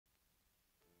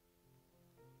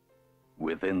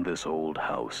Within this old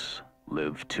house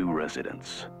live two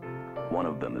residents. One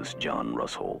of them is John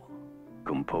Russell,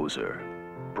 composer,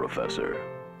 professor.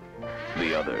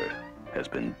 The other has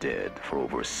been dead for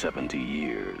over 70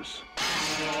 years.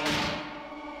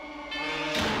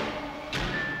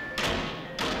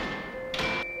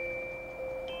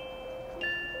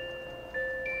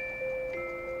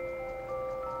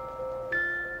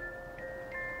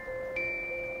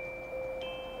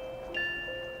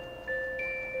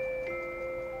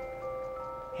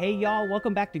 Hey y'all,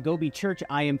 welcome back to Gobi Church.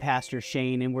 I am Pastor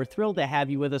Shane, and we're thrilled to have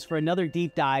you with us for another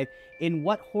deep dive in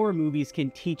what horror movies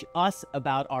can teach us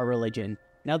about our religion.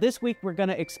 Now this week we're going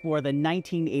to explore the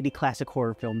 1980 classic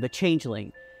horror film, The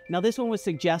Changeling. Now this one was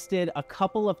suggested a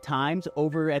couple of times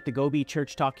over at the Gobi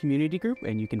Church Talk community group,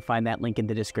 and you can find that link in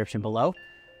the description below.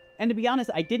 And to be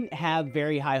honest, I didn't have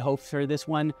very high hopes for this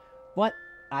one, but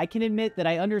I can admit that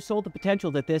I undersold the potential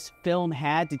that this film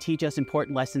had to teach us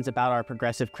important lessons about our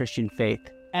progressive Christian faith.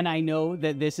 And I know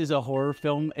that this is a horror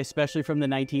film, especially from the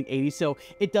 1980s, so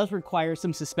it does require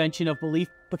some suspension of belief.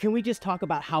 But can we just talk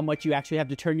about how much you actually have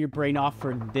to turn your brain off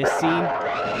for this scene?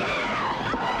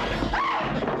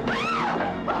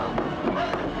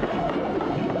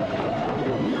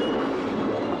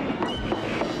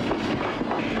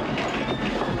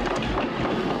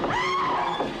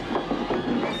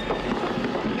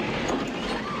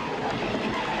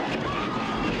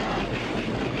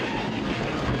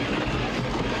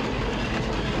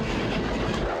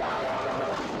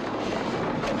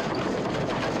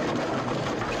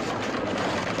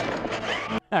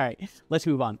 All right, let's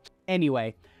move on.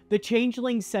 Anyway, The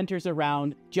Changeling centers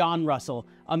around John Russell,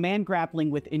 a man grappling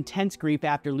with intense grief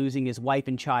after losing his wife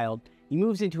and child. He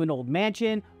moves into an old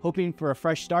mansion, hoping for a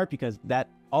fresh start because that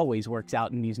always works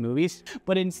out in these movies.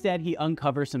 But instead, he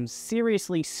uncovers some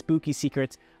seriously spooky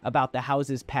secrets about the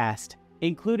house's past,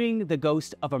 including the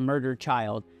ghost of a murdered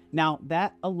child. Now,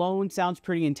 that alone sounds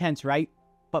pretty intense, right?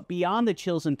 But beyond the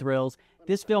chills and thrills,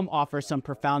 this film offers some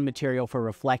profound material for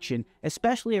reflection,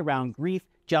 especially around grief,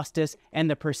 justice, and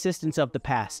the persistence of the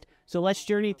past. So let's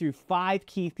journey through 5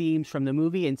 key themes from the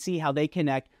movie and see how they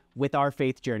connect with our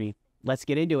faith journey. Let's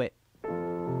get into it.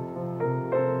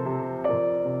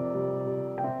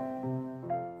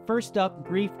 First up,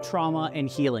 grief, trauma, and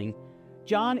healing.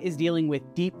 John is dealing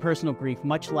with deep personal grief,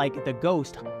 much like the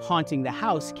ghost haunting the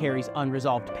house carries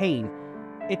unresolved pain.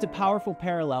 It's a powerful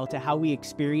parallel to how we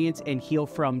experience and heal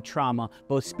from trauma,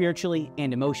 both spiritually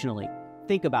and emotionally.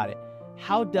 Think about it.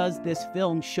 How does this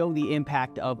film show the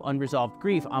impact of unresolved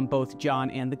grief on both John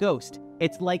and the ghost?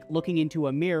 It's like looking into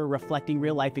a mirror reflecting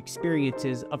real-life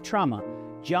experiences of trauma.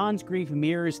 John's grief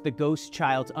mirrors the ghost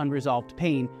child's unresolved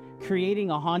pain,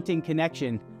 creating a haunting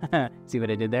connection, see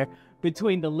what I did there,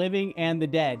 between the living and the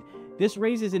dead. This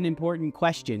raises an important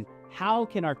question. How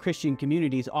can our Christian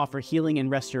communities offer healing and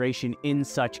restoration in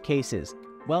such cases?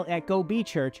 Well, at Gobi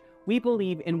Church, we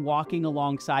believe in walking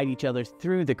alongside each other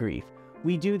through the grief.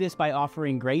 We do this by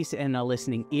offering grace and a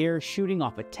listening ear, shooting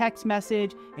off a text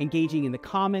message, engaging in the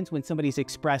comments when somebody's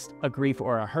expressed a grief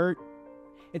or a hurt.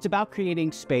 It's about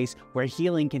creating space where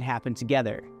healing can happen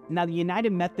together. Now, the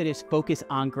United Methodist focus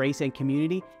on grace and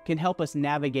community can help us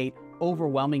navigate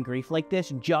overwhelming grief like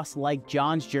this, just like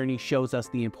John's journey shows us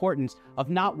the importance of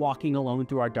not walking alone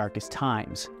through our darkest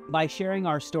times. By sharing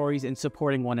our stories and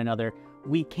supporting one another,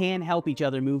 we can help each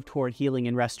other move toward healing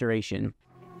and restoration.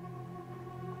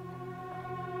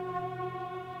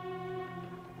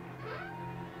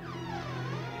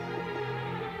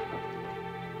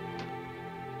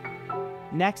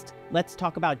 Next, let's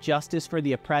talk about justice for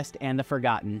the oppressed and the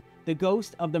forgotten. The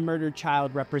ghost of the murdered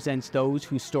child represents those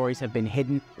whose stories have been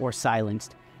hidden or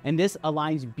silenced, and this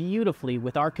aligns beautifully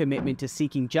with our commitment to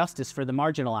seeking justice for the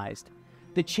marginalized.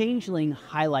 The Changeling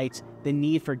highlights the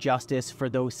need for justice for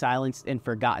those silenced and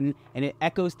forgotten, and it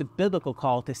echoes the biblical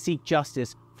call to seek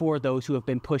justice for those who have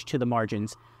been pushed to the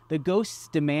margins. The ghost's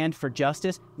demand for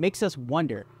justice makes us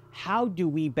wonder, how do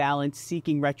we balance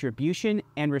seeking retribution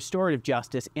and restorative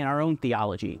justice in our own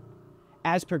theology?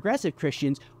 As progressive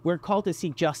Christians, we're called to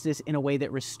seek justice in a way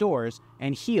that restores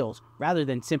and heals rather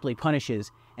than simply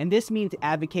punishes. And this means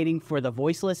advocating for the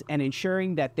voiceless and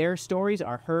ensuring that their stories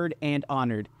are heard and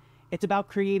honored. It's about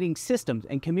creating systems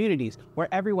and communities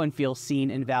where everyone feels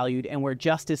seen and valued and where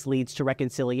justice leads to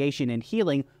reconciliation and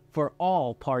healing for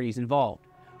all parties involved.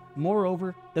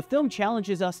 Moreover, the film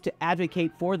challenges us to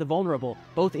advocate for the vulnerable,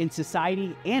 both in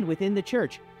society and within the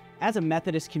church. As a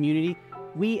Methodist community,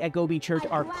 we at Gobi Church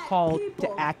are called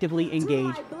to actively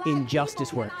engage in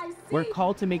justice work. We're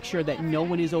called to make sure that no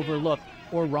one is overlooked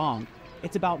or wronged.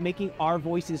 It's about making our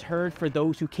voices heard for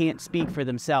those who can't speak for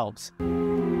themselves.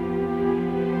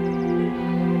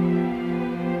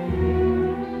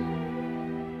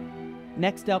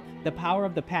 Next up, the power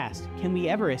of the past. Can we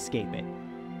ever escape it?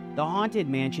 The haunted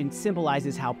mansion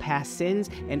symbolizes how past sins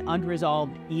and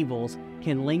unresolved evils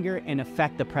can linger and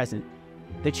affect the present.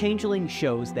 The Changeling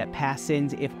shows that past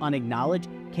sins, if unacknowledged,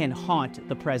 can haunt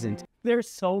the present. There's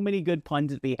so many good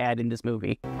puns to be had in this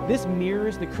movie. This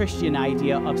mirrors the Christian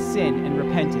idea of sin and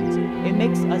repentance. It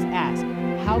makes us ask,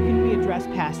 how can we address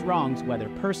past wrongs, whether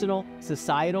personal,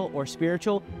 societal, or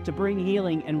spiritual, to bring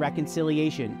healing and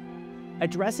reconciliation?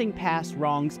 Addressing past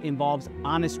wrongs involves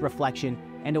honest reflection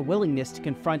and a willingness to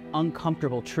confront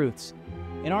uncomfortable truths.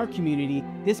 In our community,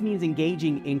 this means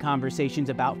engaging in conversations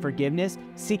about forgiveness,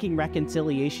 seeking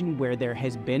reconciliation where there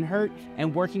has been hurt,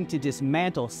 and working to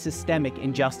dismantle systemic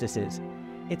injustices.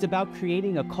 It's about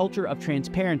creating a culture of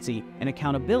transparency and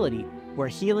accountability where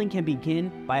healing can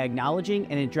begin by acknowledging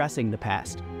and addressing the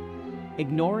past.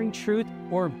 Ignoring truth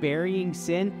or burying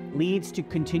sin leads to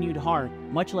continued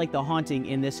harm, much like the haunting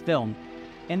in this film.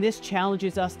 And this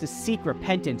challenges us to seek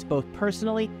repentance both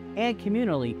personally and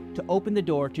communally to open the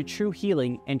door to true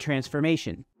healing and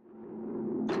transformation.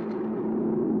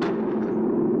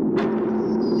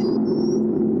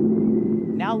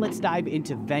 Now let's dive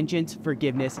into vengeance,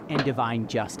 forgiveness, and divine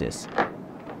justice.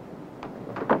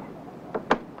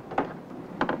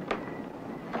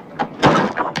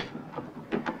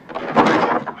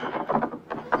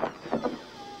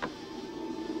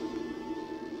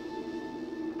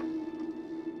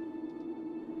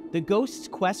 The ghost's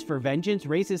quest for vengeance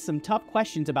raises some tough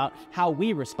questions about how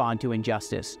we respond to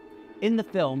injustice. In the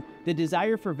film, the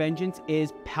desire for vengeance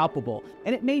is palpable,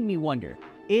 and it made me wonder,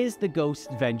 is the ghost's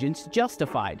vengeance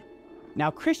justified? Now,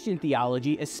 Christian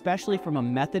theology, especially from a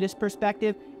Methodist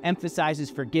perspective, emphasizes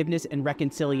forgiveness and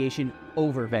reconciliation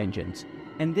over vengeance.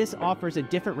 And this offers a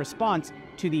different response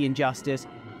to the injustice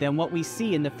than what we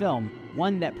see in the film,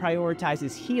 one that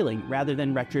prioritizes healing rather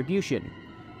than retribution.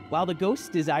 While the ghost's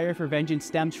desire for vengeance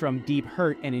stems from deep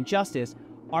hurt and injustice,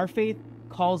 our faith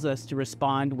calls us to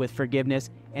respond with forgiveness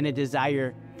and a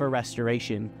desire for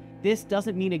restoration. This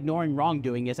doesn't mean ignoring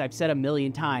wrongdoing, as I've said a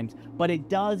million times, but it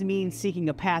does mean seeking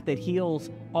a path that heals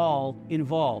all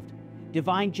involved.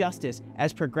 Divine justice,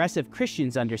 as progressive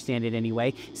Christians understand it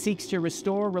anyway, seeks to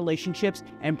restore relationships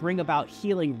and bring about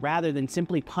healing rather than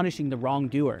simply punishing the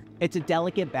wrongdoer. It's a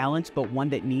delicate balance, but one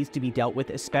that needs to be dealt with,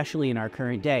 especially in our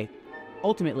current day.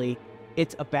 Ultimately,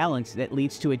 it's a balance that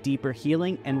leads to a deeper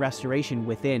healing and restoration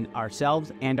within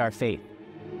ourselves and our faith.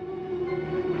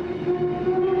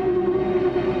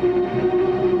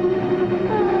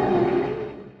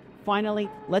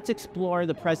 Finally, let's explore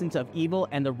the presence of evil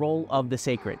and the role of the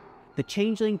sacred. The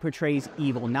Changeling portrays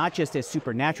evil not just as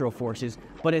supernatural forces,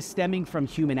 but as stemming from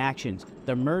human actions,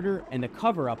 the murder and the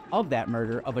cover-up of that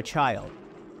murder of a child.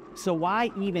 So why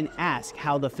even ask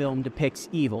how the film depicts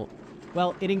evil?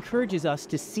 Well, it encourages us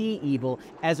to see evil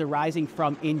as arising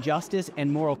from injustice and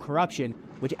moral corruption,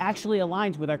 which actually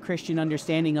aligns with our Christian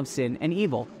understanding of sin and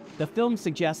evil. The film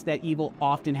suggests that evil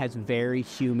often has very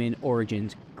human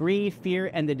origins. Greed,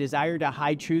 fear, and the desire to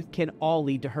hide truth can all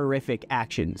lead to horrific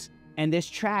actions. And this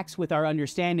tracks with our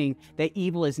understanding that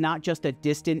evil is not just a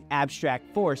distant,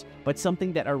 abstract force, but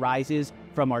something that arises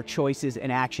from our choices and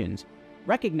actions.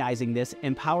 Recognizing this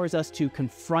empowers us to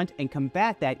confront and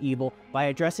combat that evil by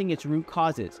addressing its root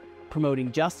causes,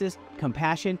 promoting justice,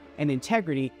 compassion, and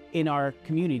integrity in our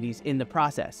communities in the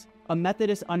process. A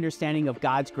Methodist understanding of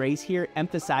God's grace here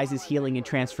emphasizes healing and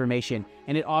transformation,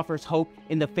 and it offers hope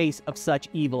in the face of such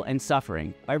evil and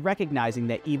suffering. By recognizing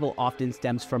that evil often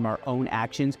stems from our own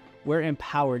actions, we're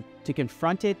empowered to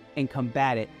confront it and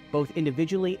combat it, both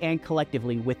individually and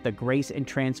collectively, with the grace and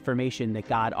transformation that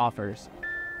God offers.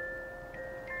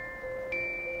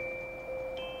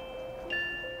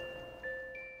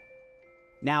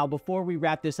 Now, before we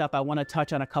wrap this up, I want to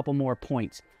touch on a couple more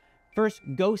points. First,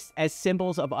 ghosts as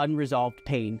symbols of unresolved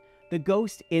pain. The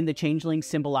ghost in The Changeling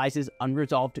symbolizes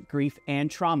unresolved grief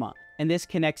and trauma, and this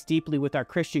connects deeply with our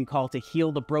Christian call to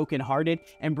heal the brokenhearted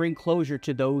and bring closure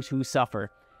to those who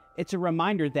suffer. It's a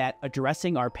reminder that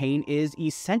addressing our pain is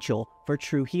essential for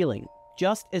true healing.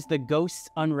 Just as the ghost's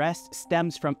unrest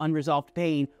stems from unresolved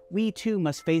pain, we too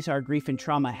must face our grief and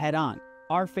trauma head-on.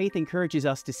 Our faith encourages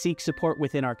us to seek support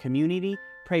within our community,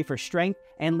 pray for strength,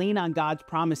 and lean on God's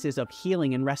promises of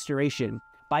healing and restoration.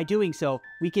 By doing so,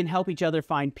 we can help each other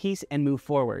find peace and move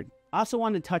forward. I also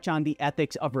want to touch on the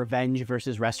ethics of revenge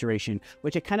versus restoration,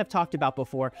 which I kind of talked about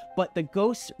before, but the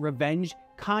ghost's revenge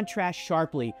contrasts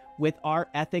sharply with our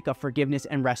ethic of forgiveness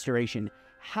and restoration.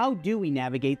 How do we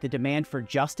navigate the demand for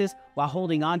justice while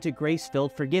holding on to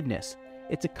grace-filled forgiveness?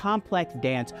 It's a complex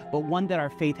dance, but one that our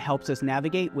faith helps us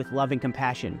navigate with love and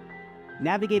compassion.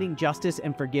 Navigating justice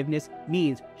and forgiveness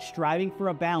means striving for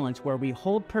a balance where we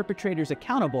hold perpetrators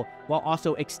accountable while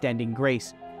also extending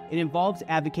grace. It involves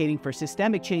advocating for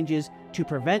systemic changes to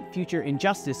prevent future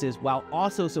injustices while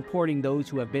also supporting those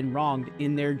who have been wronged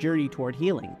in their journey toward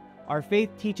healing. Our faith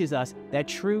teaches us that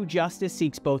true justice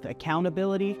seeks both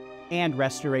accountability and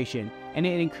restoration, and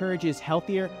it encourages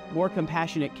healthier, more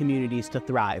compassionate communities to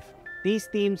thrive. These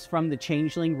themes from the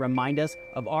Changeling remind us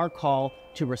of our call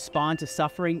to respond to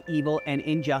suffering, evil, and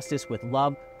injustice with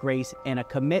love, grace, and a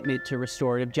commitment to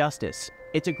restorative justice.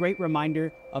 It's a great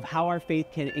reminder of how our faith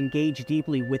can engage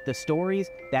deeply with the stories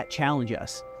that challenge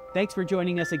us. Thanks for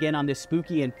joining us again on this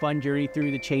spooky and fun journey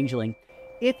through the Changeling.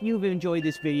 If you've enjoyed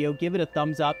this video, give it a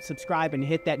thumbs up, subscribe, and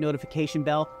hit that notification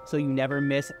bell so you never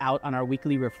miss out on our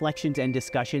weekly reflections and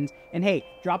discussions. And hey,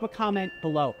 drop a comment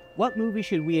below. What movie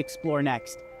should we explore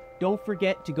next? Don't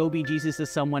forget to go be Jesus to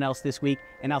someone else this week,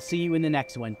 and I'll see you in the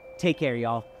next one. Take care,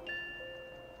 y'all.